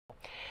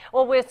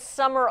Well, with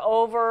summer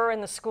over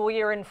and the school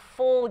year in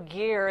full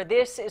gear,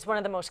 this is one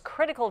of the most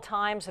critical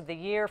times of the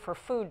year for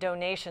food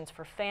donations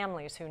for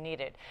families who need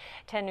it.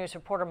 10 News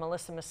reporter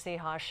Melissa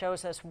Masiha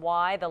shows us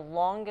why the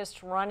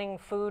longest running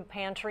food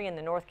pantry in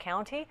the North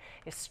County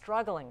is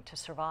struggling to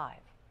survive.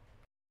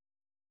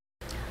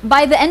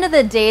 By the end of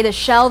the day, the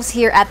shelves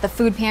here at the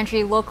food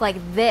pantry look like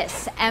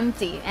this,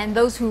 empty. And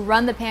those who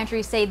run the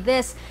pantry say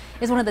this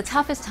is one of the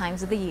toughest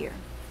times of the year.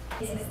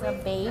 Is this the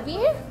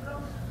baby?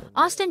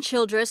 Austin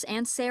Childress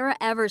and Sarah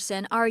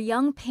Everson are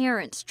young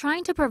parents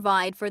trying to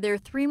provide for their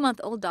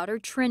 3-month-old daughter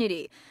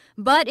Trinity.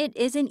 But it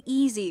isn't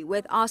easy,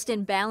 with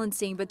Austin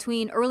balancing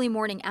between early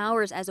morning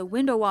hours as a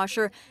window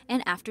washer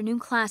and afternoon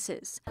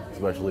classes.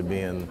 Especially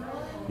being,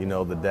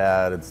 the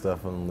dad, it's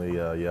definitely,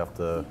 you have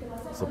to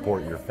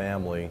support your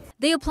family.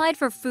 They applied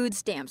for food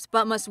stamps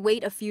but must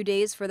wait a few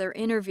days for their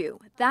interview.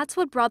 That's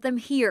what brought them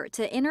here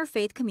to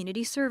Interfaith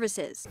Community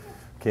Services.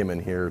 Came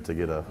in here to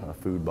get a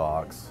food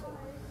box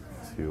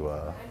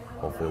to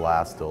hopefully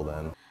last till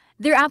then.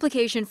 Their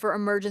application for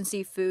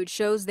emergency food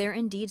shows they're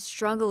indeed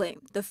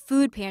struggling. The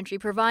food pantry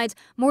provides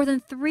more than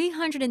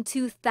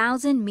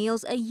 302,000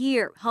 meals a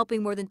year,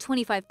 helping more than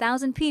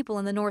 25,000 people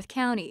in the North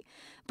County.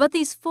 But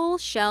these full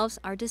shelves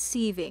are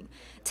deceiving.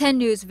 10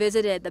 News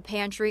visited the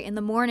pantry in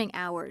the morning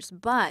hours,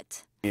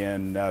 but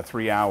in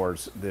 3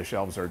 hours, the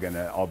shelves are going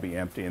to all be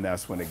empty, and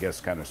that's when it gets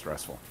kind of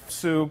stressful.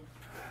 Soup,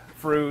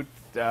 fruit,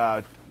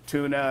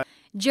 tuna.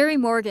 Jerry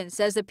Morgan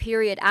says the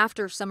period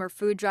after summer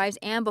food drives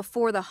and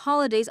before the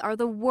holidays are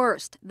the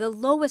worst, the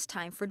lowest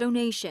time for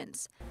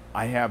donations.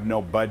 I have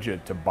no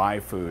budget to buy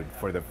food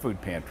for the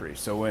food pantry,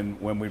 so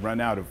when we run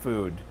out of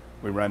food,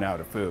 we run out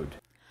of food.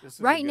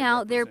 Right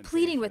now, they're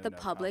pleading with the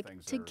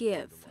public to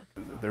give.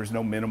 There's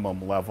no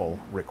minimum level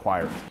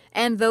required.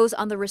 And those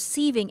on the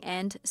receiving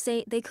end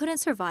say they couldn't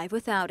survive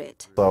without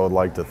it. So I would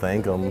like to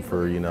thank them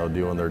for,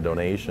 doing their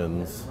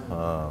donations.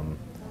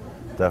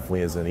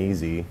 Definitely isn't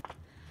easy.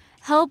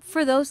 Help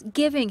for those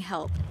giving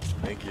help.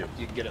 Thank you.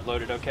 You can get it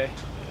loaded, okay?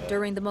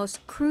 During the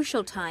most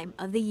crucial time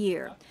of the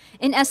year.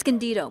 In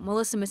Escondido,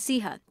 Melissa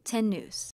Masiha, 10 News.